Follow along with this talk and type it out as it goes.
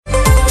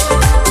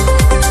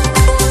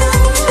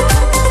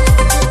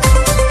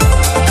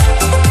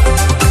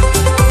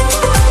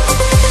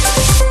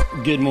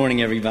Good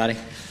morning, everybody.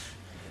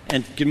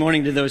 And good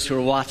morning to those who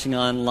are watching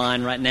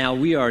online right now.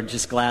 We are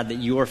just glad that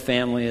your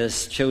family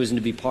has chosen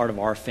to be part of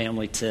our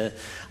family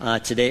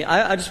today.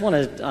 I just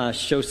want to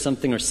show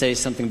something or say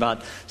something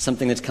about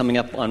something that's coming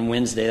up on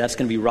Wednesday. That's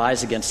going to be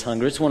Rise Against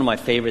Hunger. It's one of my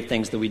favorite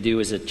things that we do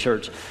as a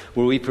church,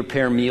 where we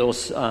prepare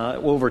meals,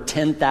 over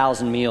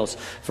 10,000 meals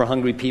for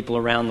hungry people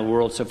around the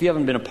world. So if you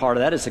haven't been a part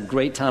of that, it's a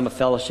great time of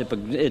fellowship.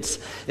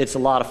 It's a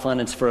lot of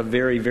fun. It's for a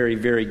very, very,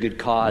 very good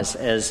cause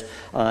as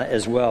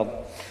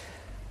well.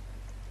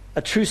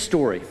 A true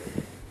story.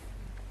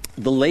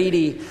 The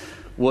lady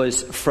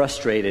was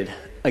frustrated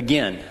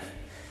again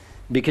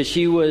because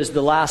she was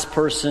the last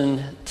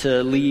person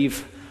to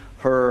leave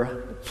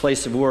her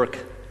place of work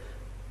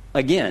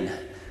again,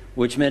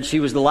 which meant she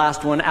was the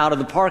last one out of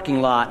the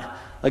parking lot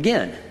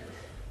again.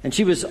 And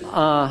she was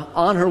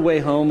on her way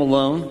home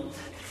alone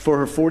for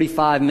her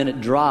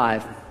 45-minute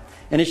drive.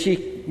 And as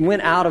she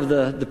went out of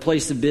the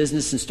place of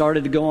business and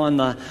started to go on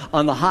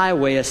the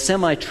highway, a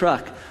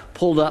semi-truck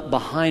pulled up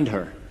behind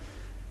her.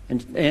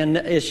 And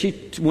as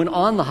she went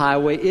on the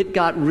highway, it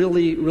got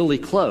really, really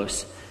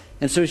close.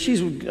 And so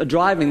she's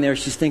driving there,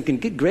 she's thinking,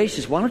 good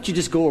gracious, why don't you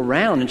just go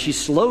around? And she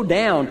slowed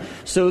down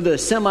so the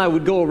semi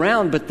would go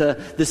around, but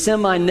the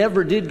semi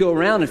never did go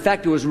around. In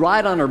fact, it was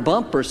right on her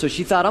bumper. So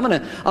she thought, I'm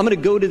gonna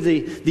go to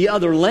the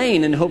other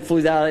lane, and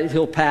hopefully that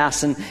he'll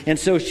pass. And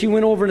so she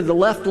went over to the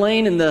left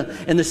lane, and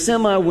the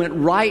semi went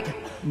right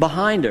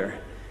behind her.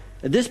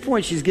 At this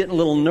point, she's getting a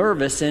little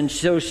nervous, and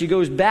so she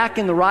goes back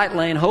in the right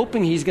lane,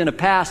 hoping he's going to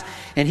pass,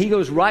 and he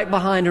goes right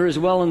behind her as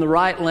well in the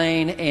right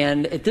lane,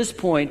 and at this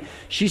point,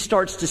 she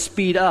starts to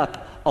speed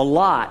up a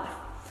lot,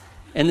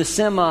 and the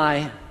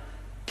semi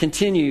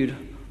continued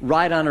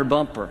right on her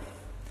bumper.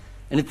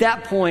 And at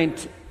that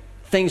point,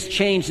 things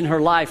changed in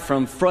her life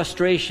from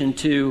frustration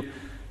to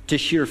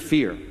sheer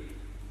fear.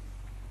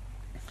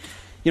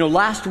 You know,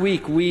 last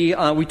week we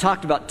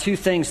talked about two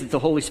things that the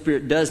Holy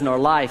Spirit does in our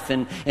life,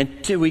 and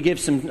we gave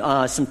some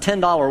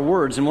 $10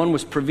 words, and one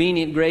was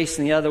prevenient grace,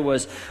 and the other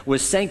was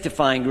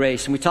sanctifying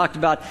grace. And we talked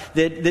about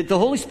that the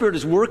Holy Spirit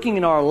is working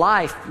in our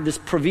life this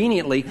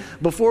preveniently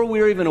before we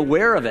are even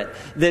aware of it.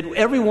 That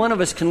every one of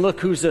us can look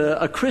who's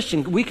a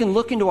Christian. We can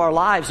look into our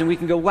lives and we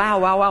can go,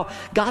 wow,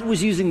 God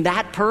was using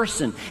that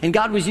person, and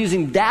God was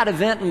using that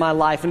event in my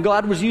life, and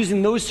God was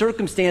using those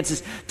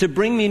circumstances to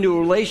bring me into a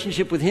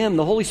relationship with Him.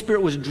 The Holy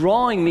Spirit was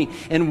drawing me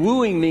and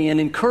wooing me and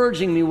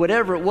encouraging me,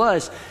 whatever it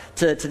was,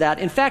 to that.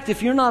 In fact,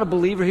 if you're not a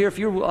believer here, if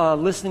you're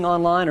listening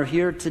online or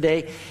here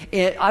today,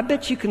 I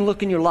bet you can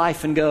look in your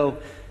life and go,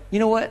 you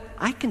know what?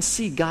 I can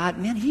see God.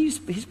 Man, He's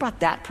brought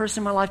that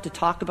person in my life to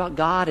talk about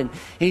God, and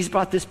He's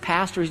brought this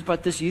pastor, He's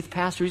brought this youth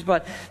pastor, He's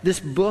brought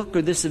this book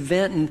or this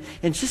event,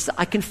 and just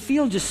I can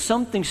feel just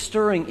something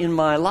stirring in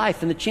my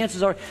life. And the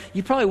chances are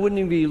you probably wouldn't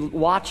even be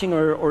watching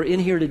or in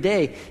here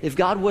today if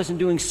God wasn't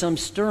doing some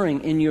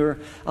stirring in your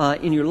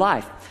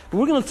life. But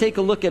we're going to take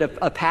a look at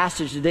a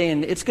passage today,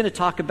 and it's going to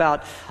talk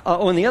about,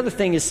 and the other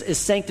thing is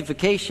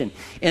sanctification.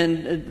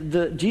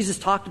 And Jesus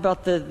talked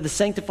about the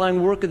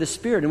sanctifying work of the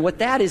Spirit. And what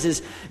that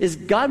is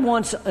God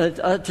wants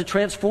to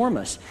transform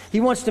us.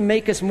 He wants to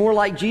make us more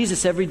like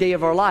Jesus every day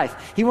of our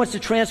life. He wants to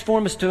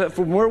transform us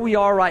from where we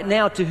are right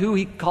now to who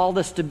He called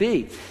us to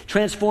be.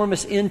 Transform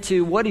us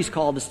into what He's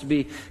called us to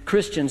be,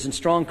 Christians, and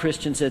strong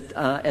Christians at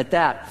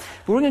that.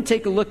 But we're going to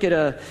take a look at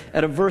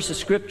a verse of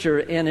Scripture,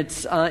 and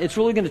it's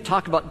really going to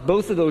talk about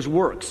both of those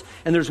works.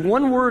 And there's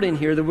one word in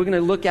here that we're going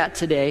to look at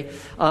today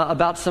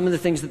about some of the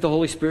things that the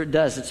Holy Spirit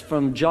does. It's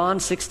from John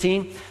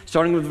 16,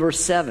 starting with verse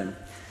 7.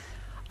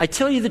 I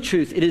tell you the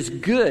truth, it is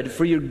good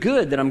for your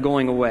good that I'm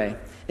going away.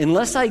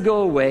 Unless I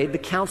go away, the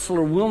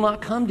Counselor will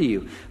not come to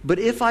you. But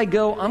if I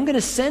go, I'm going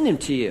to send Him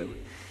to you.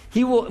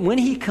 He will, when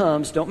He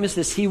comes, don't miss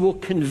this, He will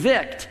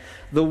convict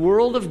the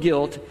world of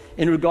guilt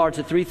in regard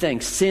to three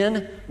things: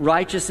 sin,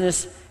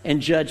 righteousness,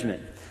 and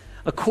judgment.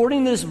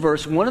 According to this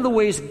verse, one of the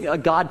ways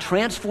God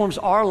transforms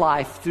our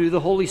life through the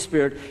Holy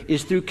Spirit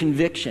is through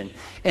conviction.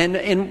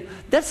 And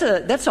that's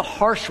a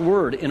harsh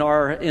word in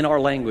our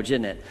language,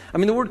 isn't it? I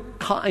mean, the word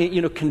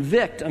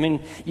convict, I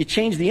mean, you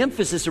change the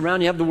emphasis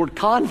around, you have the word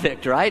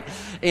convict, right?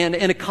 And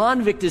a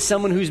convict is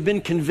someone who's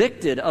been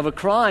convicted of a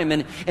crime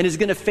and is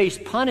going to face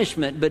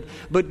punishment.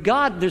 But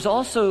God, there's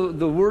also,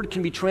 the word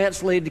can be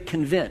translated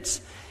convince.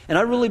 And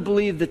I really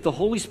believe that the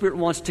Holy Spirit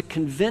wants to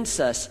convince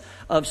us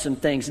of some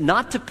things,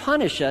 not to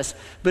punish us,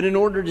 but in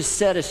order to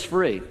set us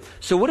free.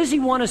 So what does He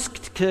want us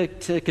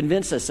to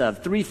convince us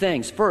of? Three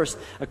things. First,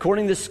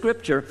 according to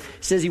Scripture,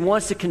 it says He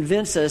wants to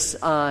convince us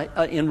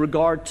in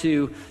regard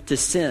to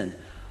sin.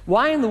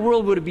 Why in the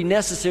world would it be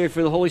necessary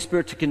for the Holy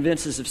Spirit to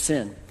convince us of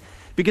sin?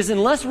 Because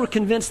unless we're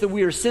convinced that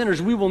we are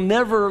sinners, we will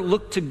never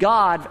look to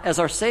God as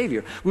our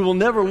Savior. We will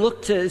never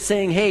look to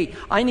saying, hey,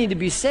 I need to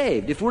be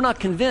saved, if we're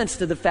not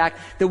convinced of the fact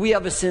that we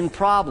have a sin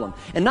problem.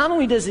 And not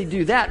only does He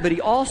do that, but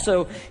He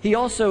also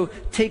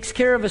takes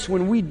care of us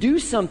when we do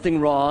something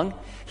wrong.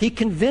 He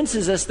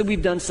convinces us that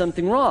we've done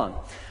something wrong.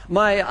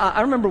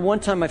 I remember one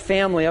time my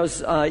family, I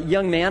was a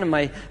young man, and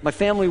my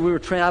family, we were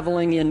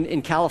traveling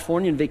in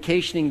California and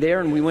vacationing there,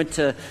 and we went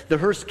to the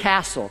Hearst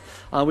Castle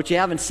which you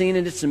haven't seen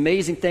it. It's an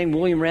amazing thing.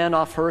 William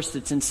Randolph Hearst.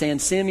 It's in San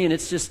Simeon.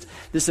 It's just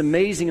this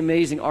amazing,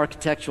 amazing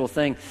architectural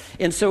thing.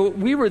 And so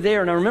we were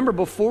there, and I remember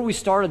before we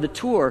started the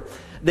tour,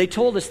 they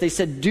told us, they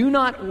said, do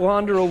not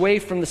wander away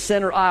from the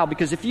center aisle,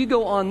 because if you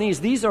go on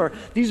these are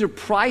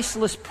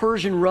priceless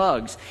Persian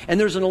rugs, and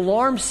there's an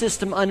alarm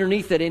system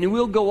underneath it, and it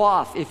will go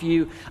off if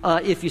you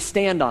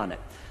stand on it.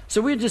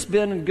 So we had just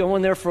been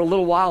going there for a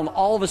little while, and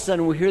all of a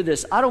sudden we hear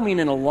this. I don't mean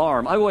an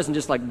alarm. I wasn't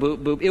just like boop,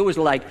 boop. It was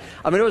like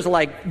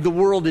the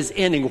world is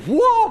ending.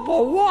 Whoppa,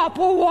 whoppa,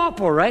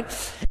 whoppa, right?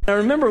 And I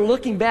remember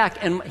looking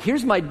back, and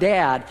here's my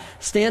dad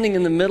standing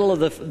in the middle of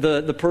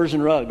the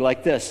Persian rug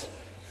like this.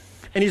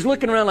 And he's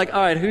looking around like, all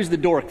right, who's the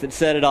dork that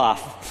set it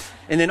off?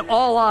 And then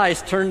all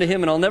eyes turned to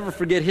him, and I'll never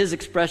forget his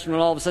expression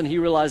when all of a sudden he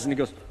realized, and he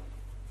goes,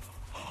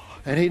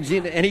 and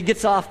he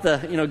gets off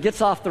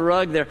the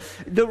rug there.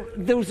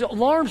 Those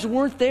alarms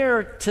weren't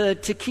there to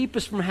keep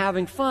us from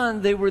having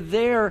fun. They were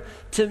there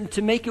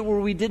to make it where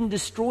we didn't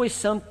destroy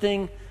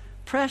something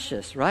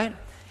precious, right?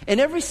 And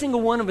every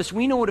single one of us,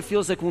 we know what it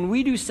feels like when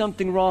we do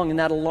something wrong and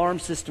that alarm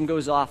system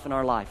goes off in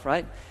our life,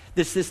 right?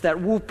 That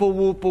whoop-a,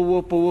 whoop-a,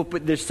 whoop-a, whoop-a.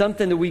 There's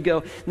something that we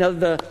go. Now,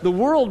 the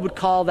world would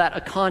call that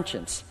a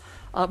conscience.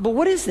 But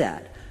what is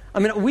that? I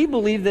mean, we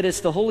believe that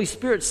it's the Holy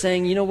Spirit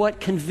saying, you know what,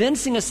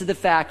 convincing us of the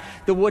fact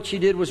that what you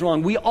did was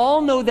wrong. We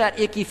all know that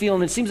icky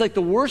feeling. It seems like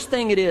the worse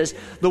thing it is,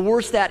 the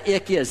worse that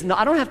ick is. Now,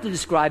 I don't have to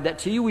describe that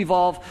to you. We've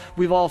all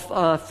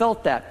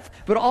felt that.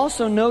 But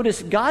also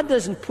notice, God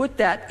doesn't put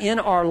that in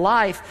our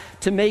life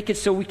to make it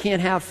so we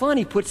can't have fun.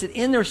 He puts it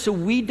in there so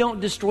we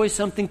don't destroy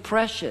something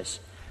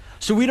precious.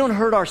 So we don't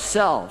hurt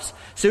ourselves,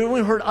 so we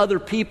don't hurt other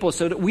people,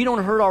 so that we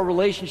don't hurt our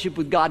relationship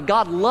with God.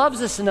 God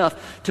loves us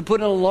enough to put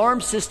an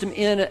alarm system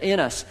in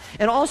us.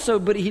 And also,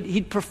 but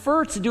he'd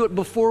prefer to do it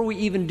before we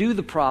even do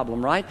the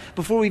problem, right?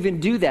 Before we even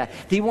do that.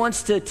 He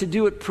wants to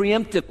do it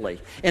preemptively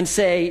and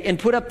say, and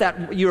put up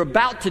that you're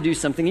about to do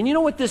something. And you know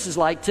what this is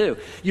like too.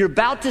 You're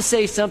about to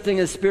say something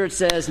and the Spirit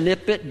says,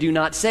 nip it, do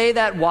not say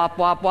that, wop,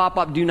 wop, wop,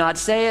 wop, do not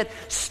say it,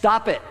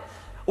 stop it.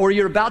 Or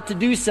you're about to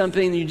do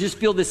something and you just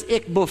feel this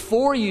ick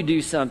before you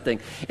do something.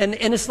 And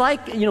it's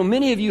like,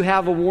 many of you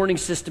have a warning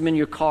system in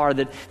your car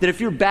that if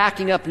you're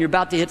backing up and you're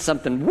about to hit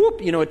something, whoop,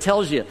 it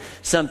tells you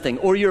something.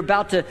 Or you're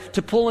about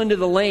to pull into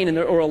the lane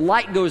or a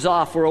light goes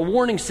off or a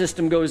warning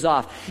system goes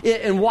off.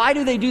 And why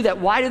do they do that?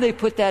 Why do they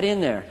put that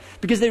in there?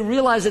 Because they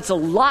realize it's a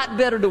lot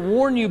better to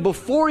warn you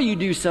before you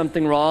do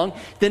something wrong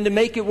than to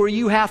make it where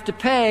you have to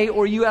pay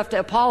or you have to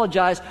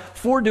apologize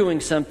for doing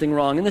something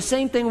wrong. And the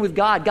same thing with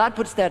God. God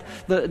puts that,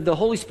 the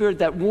Holy Spirit,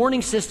 that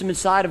warning system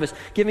inside of us,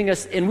 giving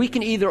us, and we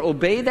can either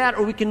obey that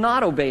or we can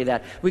not obey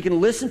that. We can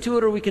listen to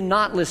it or we can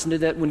not listen to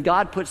that when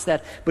God puts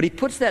that. But He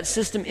puts that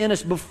system in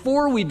us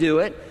before we do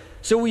it,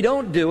 so we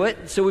don't do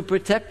it, so we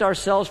protect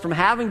ourselves from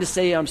having to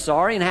say I'm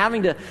sorry and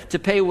having to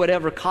pay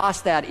whatever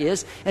cost that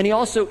is. And He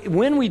also,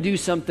 when we do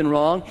something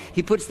wrong,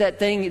 He puts that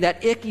thing,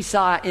 that icky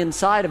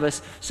inside of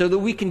us so that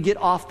we can get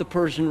off the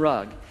Persian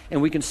rug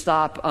and we can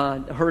stop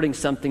hurting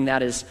something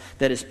that is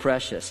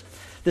precious.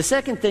 The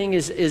second thing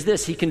is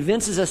this. He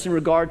convinces us in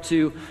regard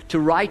to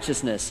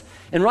righteousness.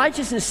 And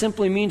righteousness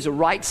simply means a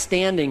right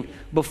standing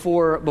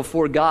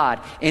before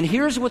God. And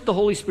here's what the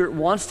Holy Spirit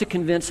wants to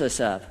convince us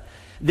of.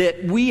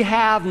 That we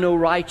have no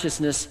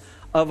righteousness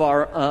of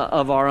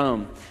our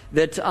own.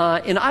 That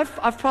and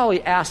I've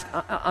probably asked.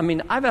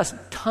 I've asked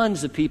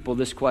tons of people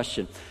this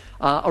question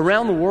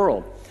around the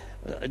world.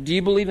 Do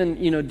you believe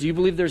do you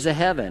believe there's a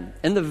heaven?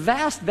 And the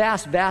vast,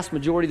 vast, vast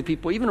majority of the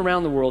people, even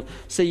around the world,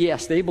 say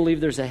yes, they believe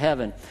there's a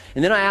heaven.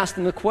 And then I ask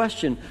them the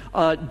question,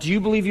 do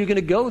you believe you're going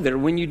to go there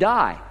when you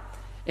die?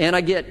 And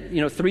I get,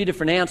 3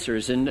 different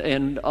answers.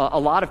 And a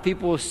lot of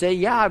people will say,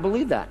 yeah, I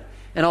believe that.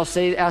 And I'll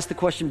ask the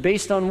question,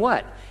 based on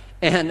what?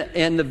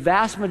 And the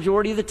vast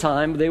majority of the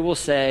time, they will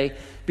say,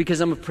 because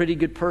I'm a pretty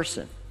good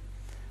person.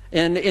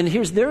 And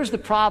there's the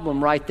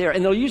problem right there.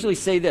 And they'll usually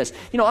say this,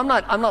 I'm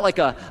not like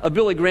a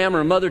Billy Graham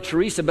or a Mother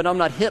Teresa, but I'm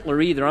not Hitler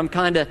either. I'm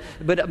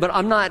but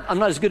I'm not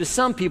as good as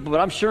some people, but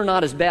I'm sure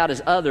not as bad as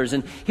others.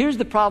 And here's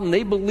the problem.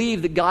 They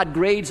believe that God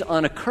grades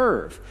on a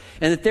curve.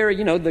 And that they're,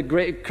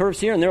 the curve's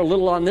here and they're a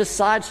little on this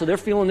side, so they're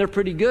feeling they're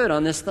pretty good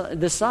on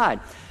this side.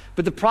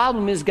 But the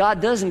problem is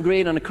God doesn't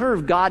grade on a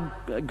curve. God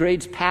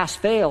grades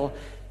pass-fail.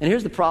 And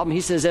here's the problem.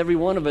 He says every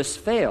one of us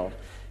failed.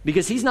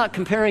 Because He's not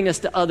comparing us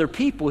to other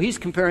people. He's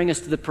comparing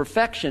us to the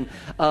perfection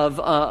of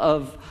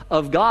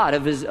God,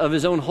 of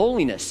His own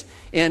holiness.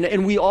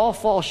 And we all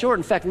fall short.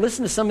 In fact,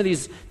 listen to some of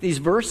these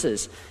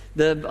verses.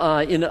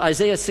 In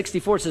Isaiah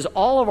 64, it says,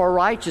 all of our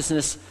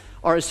righteousness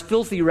are as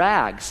filthy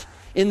rags.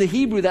 In the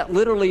Hebrew, that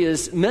literally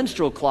is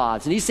menstrual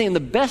cloths. And He's saying the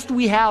best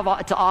we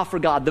have to offer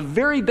God, the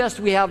very best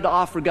we have to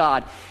offer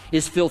God,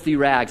 is filthy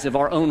rags of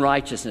our own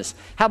righteousness.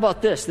 How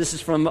about this? This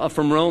is from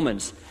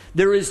Romans.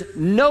 There is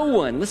no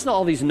one, listen to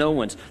all these no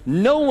ones,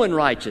 no one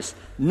righteous,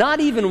 not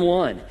even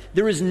one.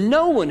 There is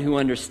no one who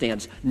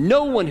understands,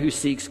 no one who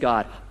seeks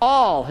God.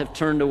 All have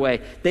turned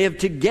away. They have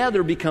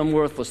together become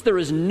worthless. There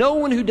is no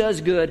one who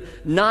does good,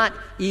 not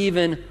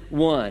even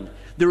one.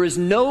 There is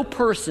no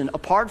person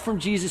apart from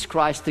Jesus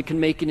Christ that can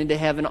make it into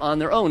heaven on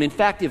their own. In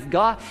fact,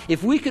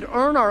 if we could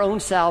earn our own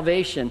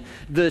salvation,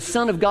 the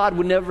Son of God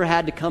would never have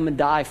had to come and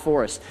die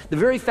for us. The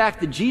very fact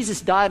that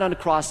Jesus died on a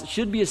cross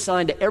should be a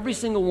sign to every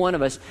single one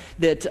of us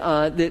that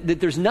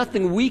there's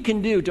nothing we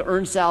can do to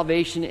earn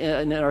salvation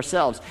in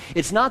ourselves.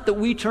 It's not that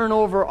we turn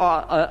over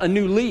a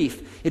new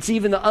leaf. It's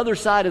even the other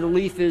side of the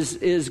leaf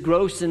is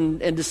gross and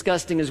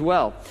disgusting as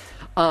well.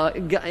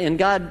 And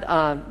God,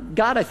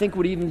 I think,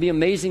 would even be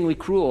amazingly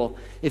cruel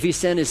if he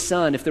sent his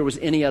Son if there was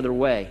any other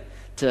way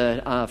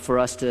for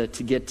us to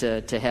get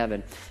to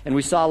heaven. And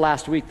we saw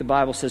last week the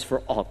Bible says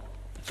for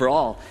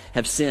all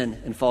have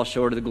sinned and fall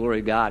short of the glory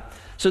of God.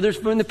 So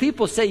when the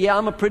people say, yeah,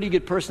 I'm a pretty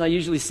good person, I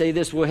usually say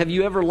this, well, have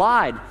you ever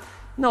lied?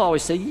 No, I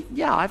always say,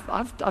 yeah,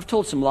 I've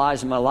told some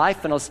lies in my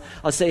life. And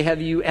I'll say,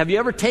 have you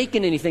ever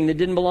taken anything that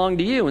didn't belong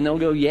to you? And they'll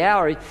go, yeah.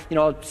 Or,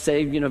 I'll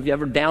say, have you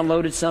ever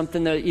downloaded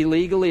something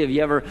illegally? Have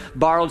you ever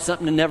borrowed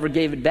something and never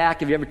gave it back?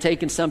 Have you ever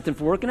taken something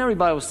for work? And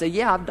everybody will say,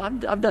 yeah,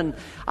 I've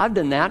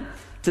done that.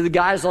 To the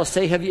guys, I'll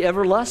say, have you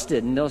ever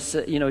lusted? And they'll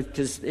say,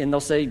 and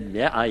they'll say,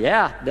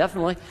 yeah,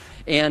 definitely.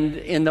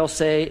 And I'll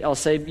say,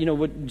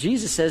 what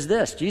Jesus says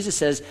this. Jesus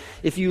says,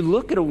 if you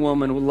look at a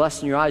woman with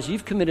lust in your eyes,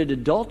 you've committed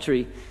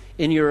adultery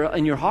in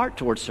your heart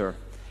towards her.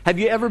 Have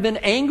you ever been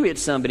angry at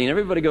somebody? And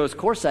everybody goes, of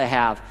course I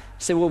have. I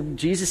say, well,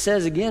 Jesus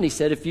says again, he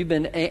said, if you've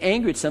been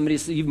angry at somebody,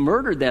 so you've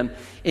murdered them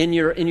in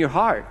your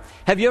heart.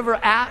 Have you ever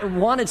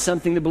wanted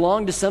something that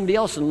belonged to somebody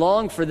else and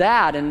longed for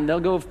that? And they'll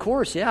go, of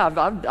course, yeah,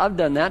 I've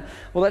done that.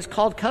 Well, that's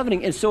called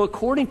coveting. And so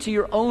according to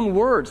your own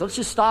words, let's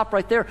just stop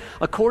right there.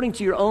 According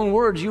to your own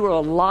words, you are a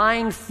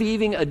lying,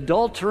 thieving,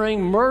 adultering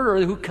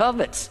murderer who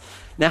covets.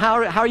 Now,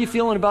 how are you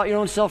feeling about your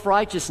own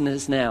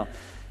self-righteousness now?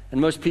 And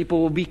most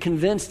people will be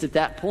convinced at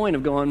that point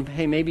of going,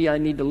 hey, maybe I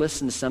need to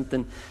listen to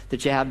something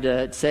that you have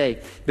to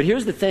say. But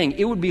here's the thing.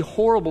 It would be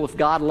horrible if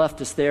God left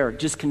us there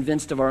just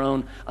convinced of our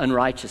own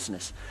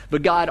unrighteousness.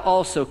 But God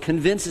also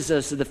convinces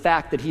us of the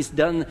fact that He's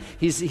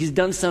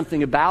done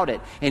something about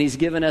it. And He's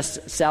given us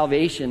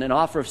salvation, an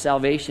offer of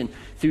salvation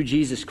through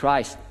Jesus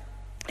Christ.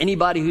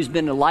 Anybody who's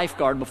been a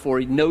lifeguard before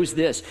knows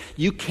this.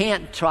 You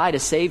can't try to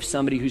save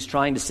somebody who's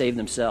trying to save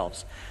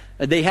themselves.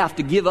 They have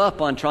to give up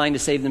on trying to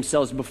save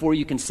themselves before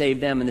you can save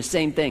them. And the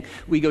same thing,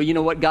 we go, you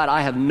know what, God,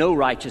 I have no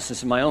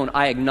righteousness of my own.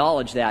 I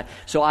acknowledge that.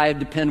 So I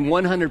depend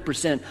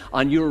 100%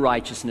 on your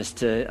righteousness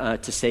to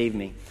save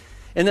me.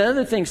 And the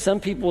other thing, some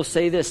people will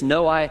say this,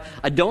 no, I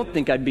don't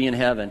think I'd be in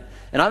heaven.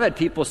 And I've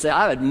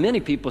had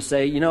many people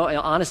say,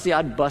 honestly,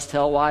 I'd bust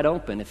hell wide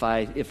open if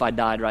I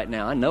died right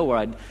now. I know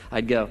where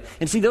I'd go.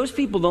 And see, those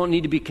people don't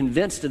need to be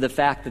convinced of the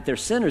fact that they're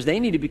sinners.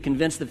 They need to be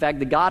convinced of the fact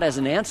that God has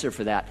an answer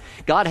for that.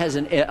 God has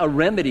a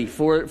remedy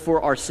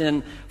for our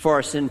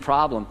sin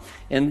problem.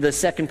 And the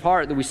second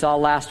part that we saw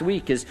last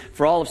week is,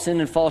 for all have sinned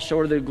and fall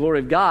short of the glory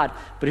of God.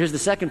 But here's the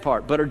second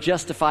part, but are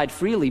justified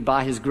freely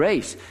by His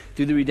grace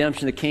through the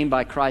redemption that came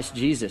by Christ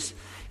Jesus.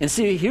 And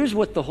see, here's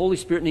what the Holy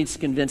Spirit needs to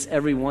convince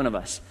every one of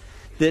us.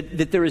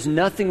 That there is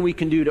nothing we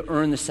can do to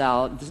earn the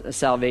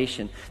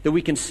salvation. That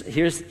we can,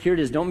 here it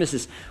is, don't miss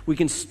this. We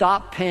can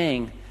stop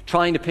trying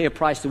to pay a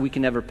price that we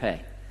can never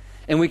pay.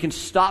 And we can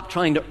stop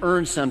trying to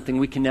earn something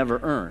we can never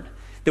earn.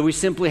 That we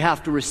simply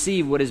have to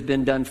receive what has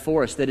been done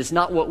for us. That it's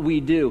not what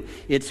we do,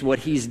 it's what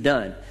He's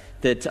done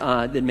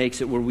that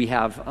makes it where we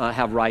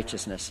have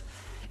righteousness.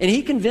 And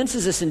He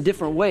convinces us in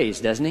different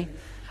ways, doesn't He?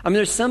 I mean,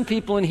 there's some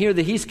people in here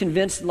that He's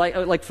convinced,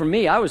 like for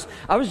me, I was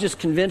just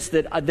convinced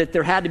that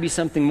there had to be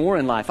something more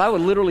in life. I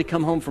would literally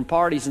come home from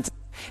parties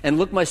and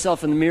look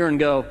myself in the mirror and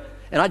go,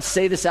 and I'd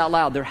say this out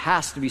loud, there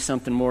has to be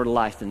something more to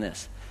life than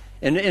this.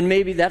 And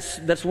maybe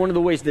that's one of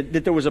the ways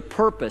that there was a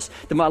purpose,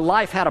 that my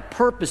life had a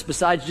purpose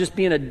besides just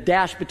being a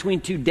dash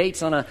between two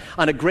dates on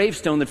a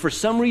gravestone, that for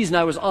some reason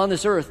I was on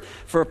this earth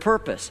for a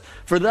purpose.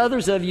 For the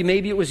others of you,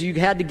 maybe it was you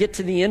had to get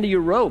to the end of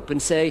your rope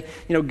and say,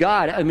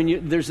 God,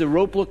 there's the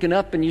rope looking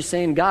up and you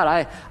saying,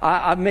 God,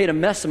 I've made a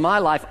mess of my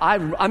life.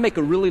 I make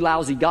a really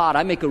lousy God.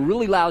 I make a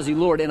really lousy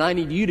Lord, and I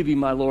need you to be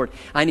my Lord.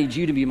 I need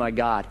you to be my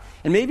God.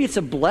 And maybe it's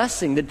a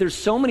blessing that there's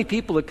so many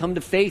people that come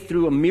to faith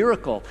through a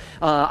miracle.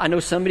 I know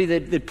somebody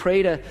that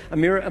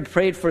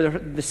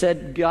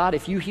said, God,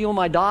 if you heal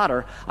my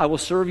daughter, I will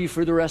serve you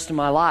for the rest of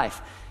my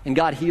life. And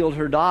God healed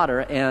her daughter,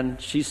 and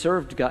she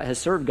has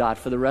served God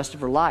for the rest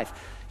of her life.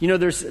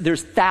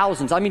 There's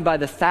thousands, by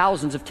the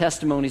thousands of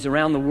testimonies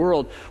around the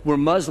world where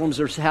Muslims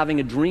are having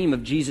a dream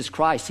of Jesus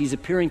Christ. He's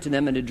appearing to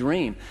them in a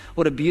dream.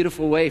 What a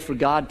beautiful way for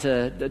God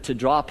to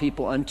draw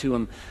people unto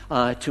Him,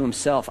 to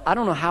Himself. I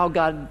don't know how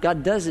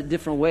God does it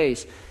different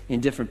ways in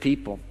different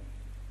people.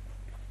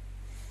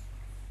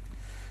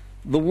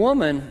 The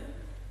woman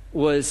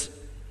was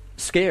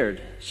scared.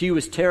 She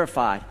was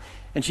terrified.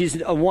 And she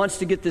wants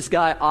to get this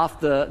guy off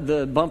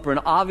the bumper.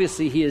 And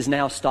obviously he is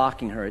now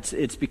stalking her.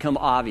 It's become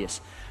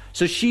obvious.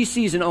 So she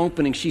sees an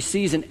opening. She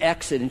sees an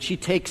exit. And she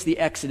takes the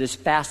exit as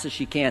fast as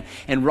she can.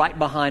 And right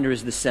behind her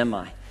is the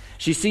semi.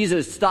 She sees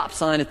a stop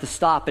sign at the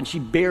top, and she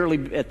barely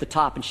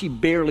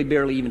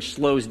even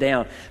slows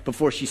down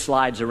before she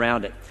slides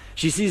around it.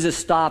 She sees a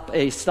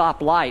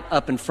stop light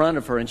up in front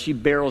of her, and she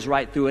barrels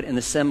right through it, and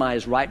the semi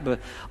is right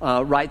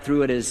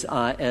through it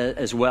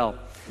as well.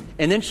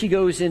 And then she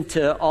goes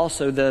into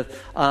also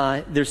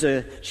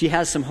she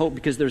has some hope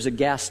because there's a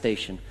gas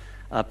station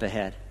up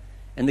ahead.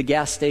 And the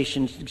gas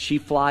station, she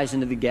flies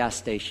into the gas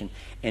station,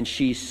 and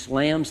she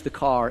slams the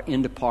car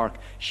into park.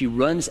 She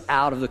runs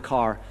out of the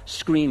car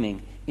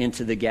screaming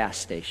into the gas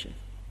station.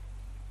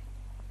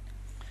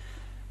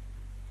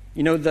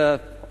 You know,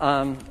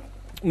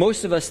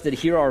 most of us that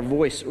hear our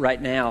voice right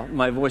now,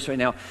 my voice right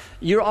now,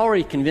 you're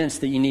already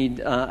convinced that you need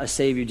a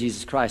Savior,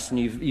 Jesus Christ, and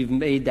you've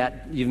made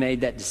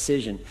that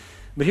decision.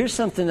 But here's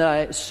something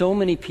that so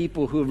many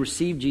people who have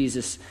received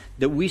Jesus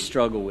that we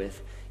struggle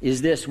with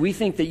is this. We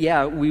think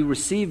that, we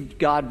received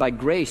God by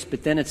grace,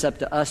 but then it's up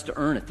to us to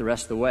earn it the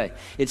rest of the way.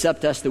 It's up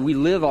to us that we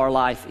live our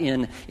life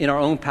in our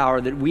own power,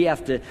 that we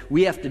have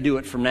to do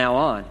it from now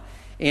on.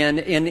 And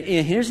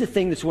here's the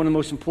thing that's one of the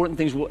most important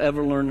things we'll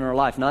ever learn in our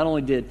life. Not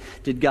only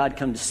did God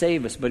come to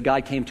save us, but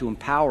God came to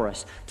empower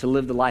us to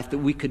live the life that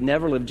we could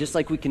never live. Just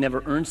like we can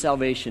never earn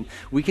salvation,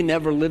 we can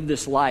never live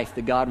this life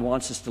that God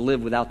wants us to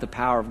live without the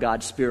power of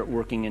God's Spirit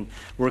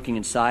working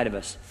inside of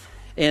us.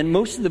 And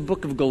most of the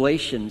book of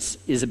Galatians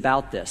is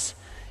about this.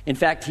 In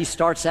fact,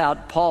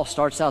 Paul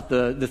starts out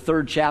the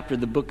third chapter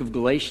of the book of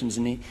Galatians,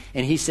 and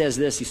he says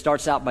this. He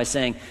starts out by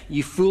saying,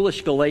 "You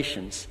foolish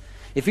Galatians."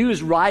 If he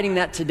was writing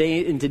that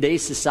today in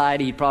today's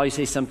society, he'd probably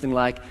say something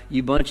like,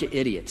 "You bunch of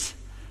idiots."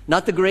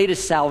 Not the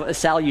greatest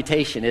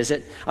salutation, is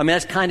it? I mean,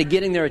 that's kind of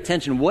getting their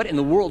attention. What in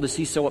the world is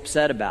he so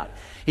upset about?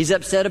 He's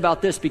upset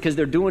about this because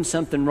they're doing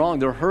something wrong.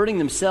 They're hurting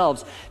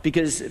themselves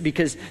because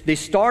they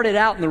started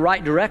out in the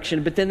right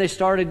direction, but then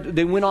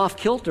they went off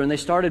kilter and they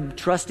started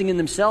trusting in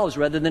themselves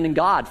rather than in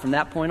God from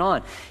that point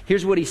on.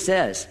 Here's what he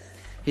says.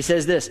 He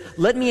says this,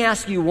 "Let me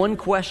ask you one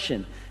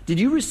question. Did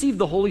you receive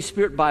the Holy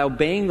Spirit by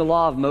obeying the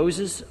law of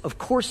Moses? Of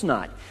course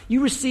not.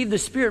 You received the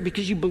Spirit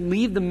because you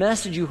believed the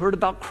message you heard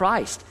about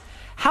Christ.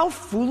 How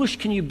foolish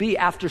can you be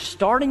after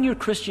starting your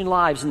Christian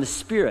lives in the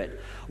Spirit?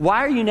 Why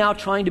are you now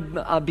trying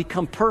to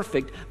become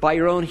perfect by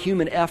your own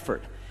human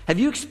effort? Have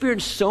you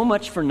experienced so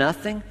much for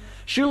nothing?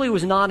 Surely it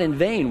was not in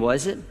vain,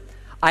 was it?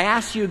 I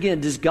ask you again,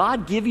 does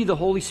God give you the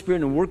Holy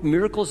Spirit and work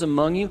miracles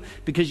among you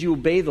because you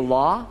obey the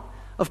law?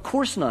 Of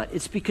course not.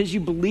 It's because you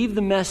believe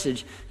the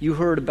message you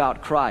heard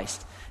about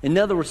Christ." In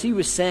other words, he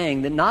was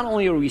saying that not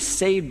only are we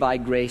saved by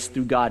grace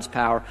through God's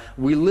power,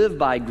 we live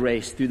by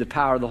grace through the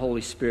power of the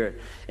Holy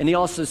Spirit. And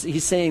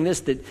he's saying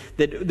this, that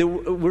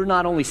we're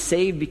not only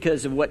saved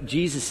because of what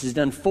Jesus has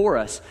done for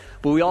us,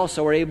 but we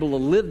also are able to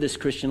live this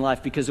Christian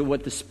life because of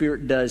what the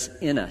Spirit does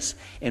in us.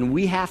 And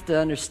we have to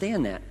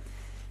understand that.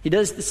 He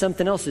does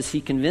something else, is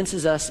he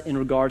convinces us in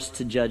regards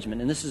to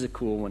judgment. And this is a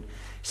cool one.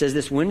 He says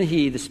this, when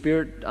the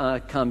Spirit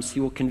comes,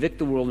 he will convict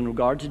the world in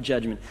regard to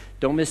judgment.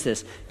 Don't miss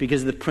this,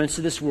 because the prince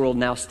of this world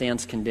now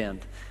stands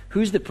condemned.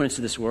 Who's the prince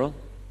of this world?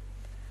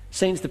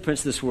 Satan's the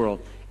prince of this world.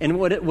 And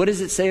what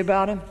does it say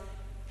about him?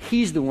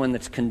 He's the one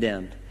that's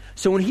condemned.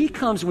 So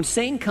when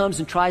Satan comes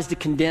and tries to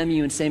condemn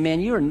you and say,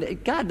 man,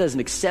 God doesn't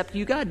accept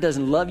you, God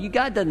doesn't love you,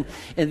 God doesn't,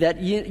 and that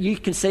you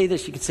can say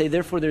this, you can say,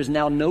 therefore there's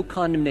now no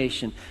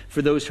condemnation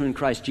for those who are in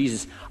Christ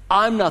Jesus.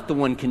 I'm not the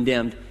one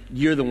condemned,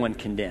 you're the one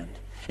condemned.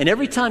 And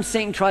every time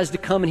Satan tries to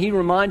come and he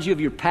reminds you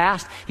of your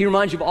past, he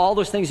reminds you of all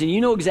those things, and you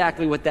know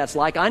exactly what that's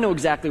like. I know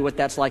exactly what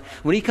that's like.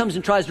 When he comes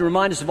and tries to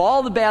remind us of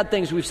all the bad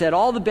things we've said,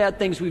 all the bad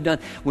things we've done,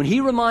 when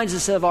he reminds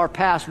us of our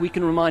past, we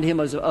can remind him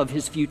of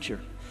his future.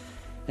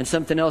 And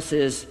something else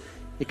is,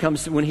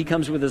 when he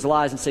comes with his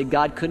lies and say,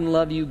 God couldn't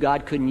love you,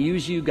 God couldn't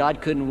use you,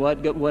 God couldn't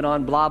what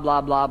on, blah, blah,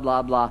 blah,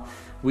 blah, blah.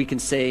 We can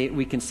say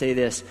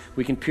this.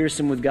 We can pierce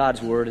him with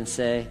God's word and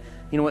say,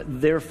 you know what,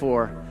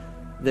 therefore,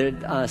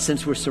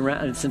 since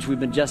we've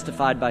been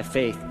justified by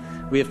faith,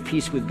 we have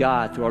peace with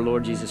God through our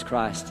Lord Jesus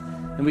Christ.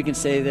 And we can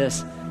say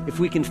this, if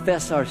we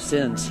confess our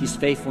sins, he's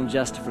faithful and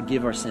just to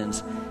forgive our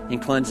sins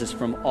and cleanse us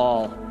from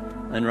all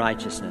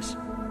unrighteousness.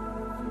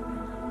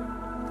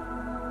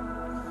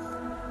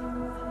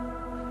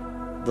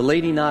 The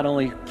lady not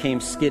only came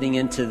skidding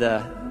into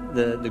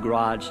the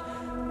garage,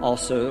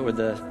 also, or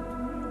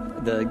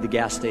the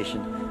gas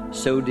station,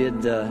 so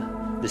did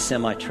the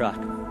semi-truck.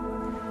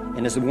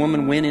 And as the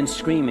woman went in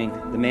screaming,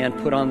 the man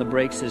put on the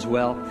brakes as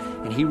well,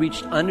 and he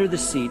reached under the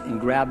seat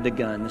and grabbed a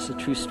gun. This is a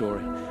true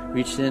story.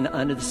 Reached in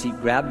under the seat,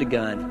 grabbed a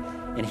gun,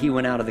 and he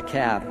went out of the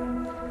cab.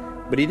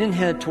 But he didn't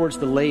head towards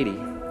the lady.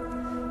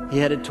 He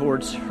headed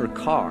towards her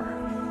car.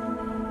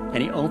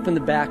 And he opened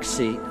the back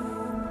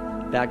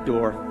back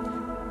door,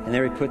 and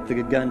there he put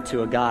the gun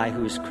to a guy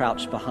who was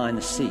crouched behind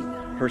the seat,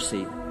 her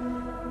seat,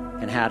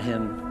 and had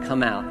him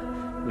come out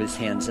with his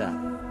hands up.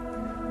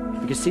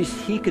 Because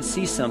he could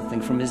see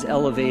something from his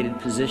elevated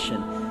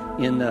position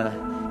in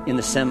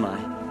the semi.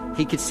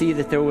 He could see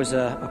that there was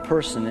a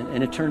person,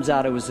 and it turns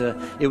out it was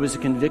a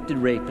convicted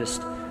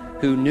rapist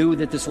who knew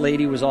that this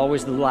lady was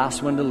always the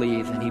last one to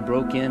leave, and he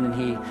broke in and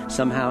he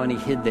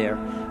hid there,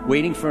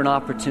 waiting for an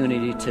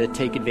opportunity to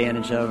take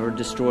advantage of her,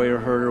 destroy her,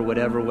 hurt her,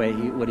 whatever way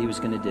what he was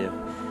going to do.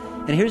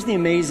 And here's the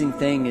amazing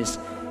thing is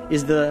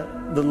the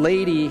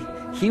lady,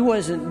 he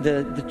wasn't,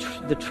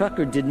 the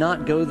trucker did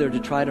not go there to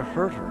try to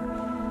hurt her.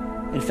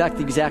 In fact,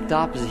 the exact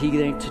opposite. He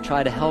came to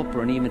try to help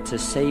her and even to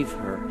save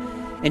her.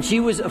 And she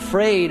was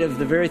afraid of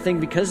the very thing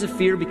because of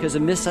fear, because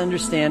of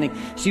misunderstanding.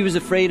 She was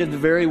afraid of the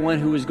very one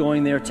who was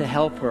going there to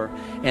help her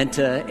and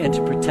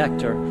to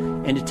protect her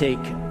and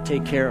to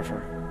take care of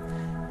her.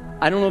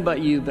 I don't know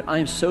about you, but I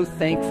am so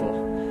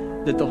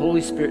thankful that the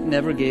Holy Spirit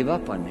never gave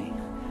up on me.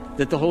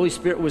 That the Holy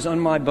Spirit was on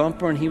my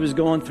bumper and he was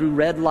going through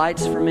red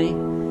lights for me.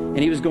 And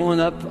he was going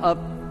up,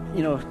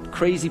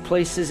 crazy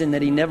places, and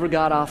that he never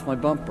got off my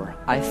bumper.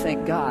 I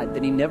thank God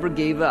that he never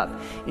gave up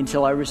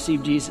until I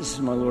received Jesus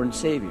as my Lord and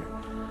Savior.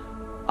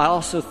 I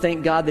also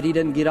thank God that he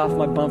doesn't get off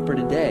my bumper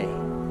today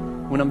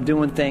when I'm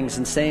doing things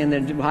and saying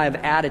that I have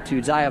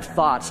attitudes, I have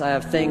thoughts, I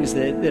have things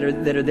that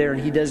are there,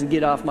 and he doesn't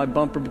get off my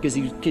bumper because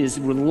he is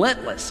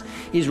relentless.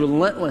 He's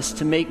relentless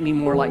to make me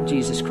more like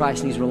Jesus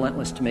Christ, and he's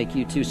relentless to make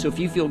you too. So if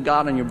you feel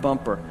God on your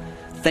bumper,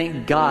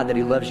 thank God that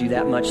he loves you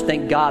that much.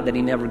 Thank God that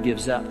he never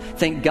gives up.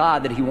 Thank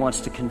God that he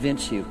wants to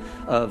convince you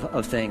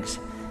of things.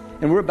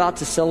 And we're about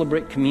to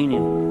celebrate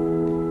communion.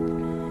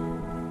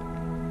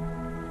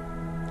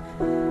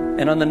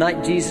 And on the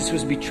night Jesus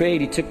was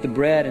betrayed, he took the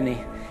bread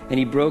and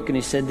he broke and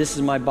he said, "This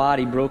is my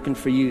body broken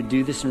for you.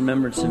 Do this in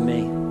remembrance of me."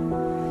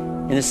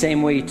 In the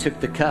same way, he took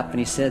the cup and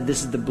he said,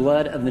 "This is the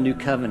blood of the new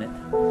covenant.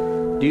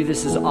 Do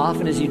this as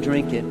often as you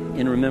drink it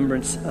in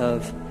remembrance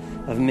of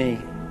me."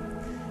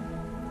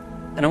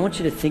 And I want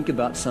you to think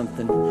about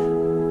something.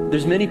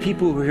 There's many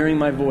people who are hearing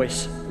my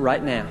voice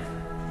right now,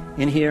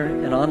 in here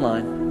and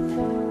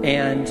online.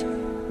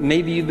 And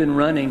maybe you've been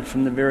running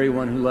from the very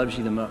one who loves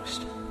you the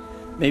most.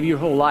 Maybe your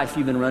whole life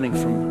you've been running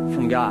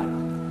from God.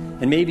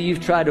 And maybe you've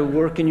tried to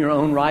work in your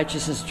own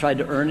righteousness, tried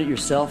to earn it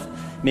yourself.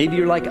 Maybe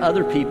you're like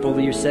other people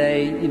that you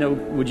say,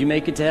 would you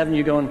make it to heaven?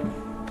 You're going,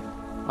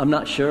 I'm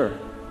not sure.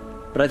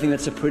 But I think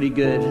that's a pretty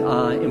good,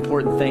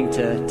 important thing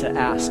to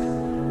ask.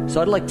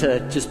 So I'd like to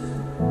just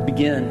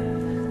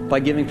begin by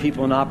giving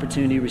people an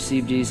opportunity to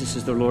receive Jesus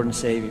as their Lord and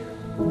Savior.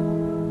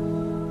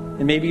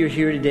 And maybe you're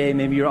here today,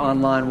 maybe you're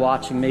online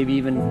watching, maybe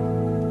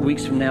even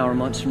weeks from now or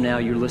months from now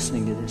you're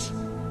listening to this.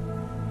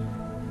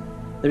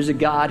 There's a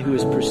God who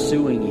is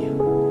pursuing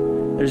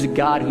you. There's a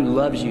God who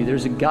loves you.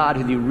 There's a God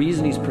who the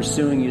reason he's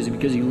pursuing you is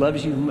because he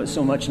loves you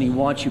so much and he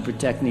wants you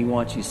protected and he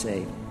wants you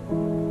saved.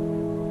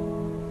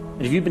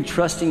 And if you've been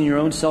trusting in your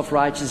own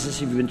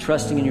self-righteousness, if you've been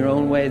trusting in your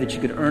own way that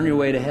you could earn your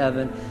way to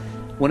heaven,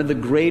 one of the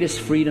greatest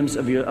freedoms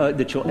of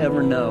that you'll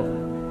ever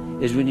know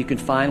is when you can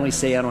finally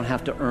say, I don't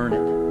have to earn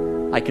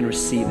it. I can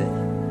receive it.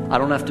 I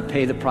don't have to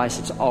pay the price.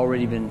 It's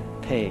already been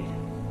paid.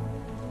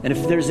 And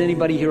if there's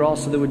anybody here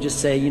also that would just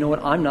say, you know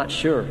what, I'm not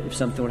sure if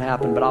something would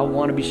happen, but I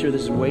want to be sure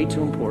this is way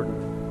too important,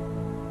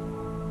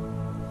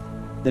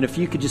 then if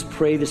you could just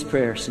pray this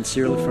prayer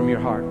sincerely from your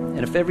heart, and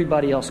if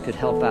everybody else could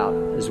help out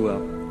as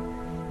well,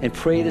 and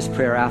pray this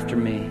prayer after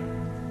me.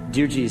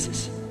 Dear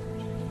Jesus,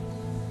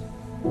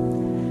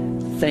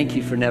 thank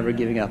you for never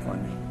giving up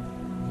on me.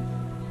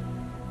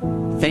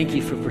 Thank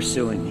you for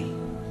pursuing me.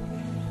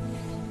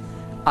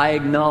 I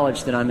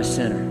acknowledge that I'm a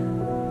sinner.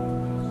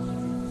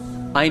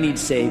 I need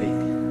saving.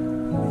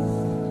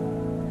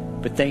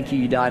 But thank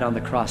you died on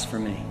the cross for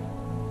me.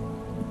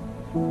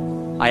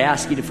 I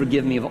ask you to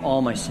forgive me of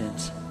all my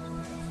sins.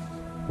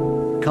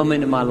 Come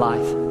into my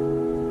life.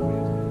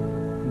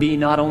 Be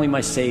not only my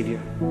Savior,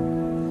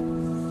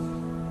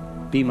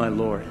 be my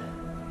Lord.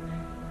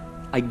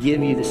 I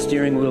give you the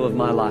steering wheel of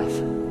my life.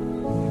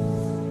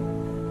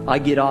 I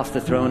get off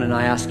the throne and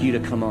I ask you to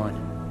come on.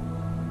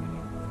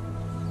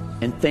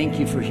 And thank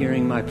you for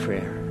hearing my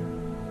prayer.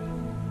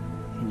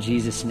 In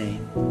Jesus'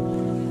 name.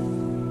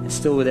 And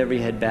still with every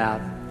head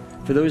bowed.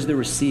 For those that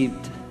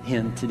received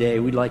him today,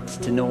 we'd like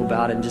to know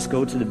about it. And just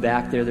go to the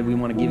back there that we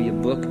want to give you a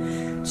book,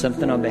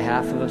 something on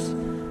behalf of us.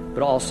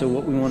 But also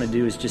what we want to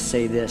do is just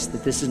say this,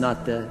 that this is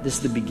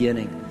the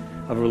beginning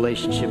of a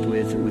relationship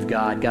with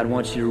God. God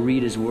wants you to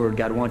read his word.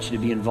 God wants you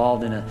to be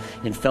involved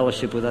in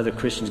fellowship with other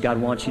Christians. God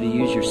wants you to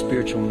use your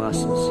spiritual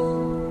muscles.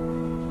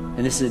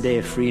 And this is a day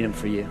of freedom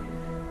for you.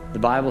 The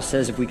Bible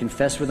says if we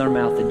confess with our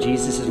mouth that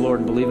Jesus is Lord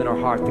and believe in our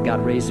heart that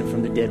God raised him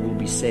from the dead, we'll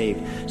be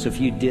saved. So if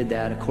you did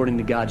that, according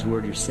to God's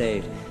word, you're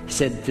saved. He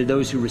said to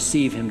those who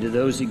receive him, to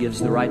those he gives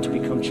the right to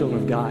become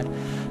children of God.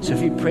 So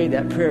if you pray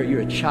that prayer,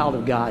 you're a child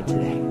of God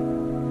today.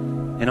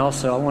 And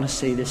also, I want to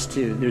say this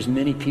too. There's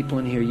many people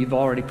in here, you've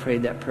already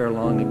prayed that prayer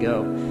long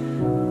ago,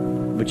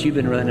 but you've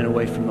been running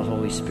away from the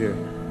Holy Spirit.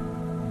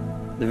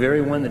 The very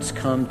one that's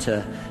come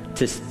to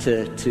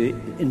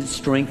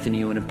strengthen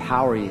you and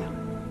empower you,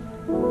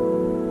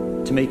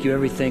 to make you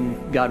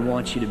everything God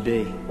wants you to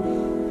be.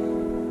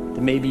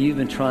 That maybe you've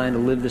been trying to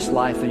live this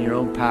life in your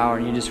own power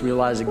and you just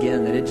realize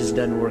again that it just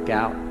doesn't work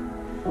out.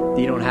 That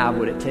you don't have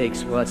what it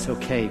takes. Well, that's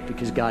okay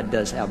because God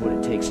does have what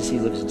it takes as he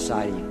lives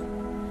inside of you.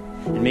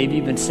 And maybe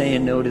you've been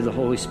saying no to the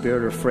Holy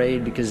Spirit or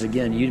afraid because,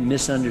 again, you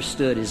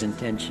misunderstood his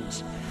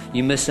intentions.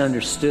 You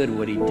misunderstood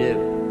what he'd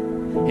do.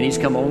 And he's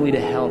come only to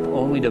help,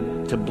 only to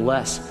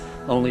bless,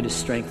 only to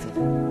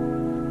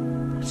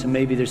strengthen. So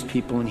maybe there's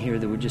people in here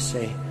that would just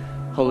say,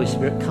 Holy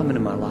Spirit, come into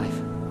my life.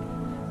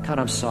 God,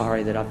 I'm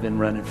sorry that I've been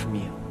running from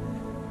you.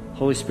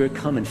 Holy Spirit,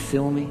 come and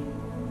fill me.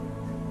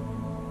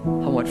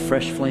 I want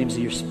fresh flames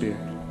of your Spirit.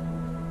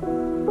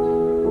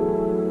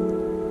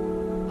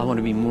 I want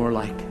to be more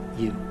like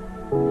you.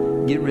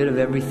 Get rid of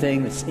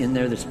everything that's in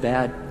there that's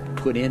bad.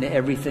 Put in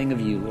everything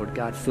of you, Lord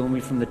God. Fill me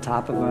from the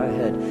top of my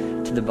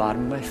head to the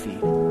bottom of my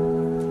feet.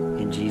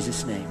 In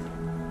Jesus' name,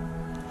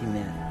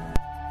 amen.